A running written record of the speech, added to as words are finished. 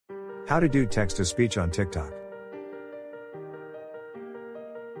How to do text-to-speech on TikTok.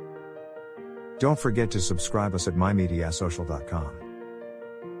 Don't forget to subscribe us at mymediasocial.com.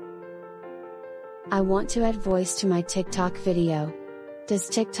 I want to add voice to my TikTok video. Does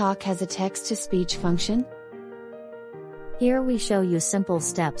TikTok has a text-to-speech function? Here we show you simple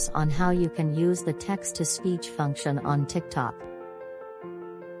steps on how you can use the text-to-speech function on TikTok.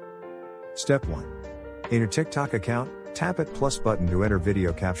 Step 1. In your TikTok account, tap at plus button to enter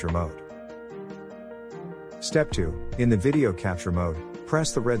video capture mode. Step 2. In the video capture mode,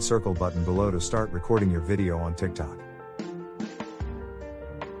 press the red circle button below to start recording your video on TikTok.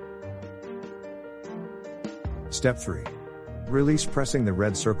 Step 3. Release pressing the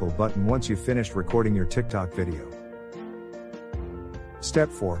red circle button once you've finished recording your TikTok video.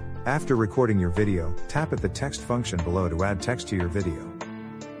 Step 4. After recording your video, tap at the text function below to add text to your video.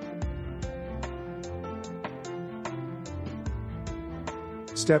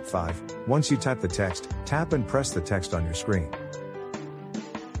 Step 5. Once you type the text, tap and press the text on your screen.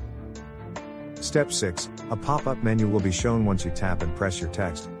 Step 6. A pop-up menu will be shown once you tap and press your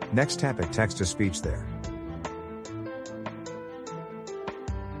text. Next, tap at text-to-speech there.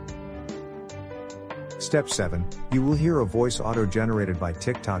 Step 7. You will hear a voice auto-generated by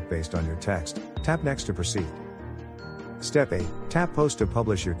TikTok based on your text. Tap next to proceed. Step 8. Tap post to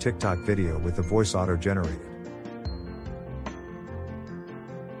publish your TikTok video with the voice auto-generated.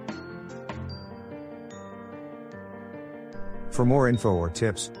 For more info or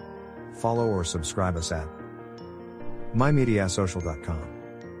tips, follow or subscribe us at mymediasocial.com.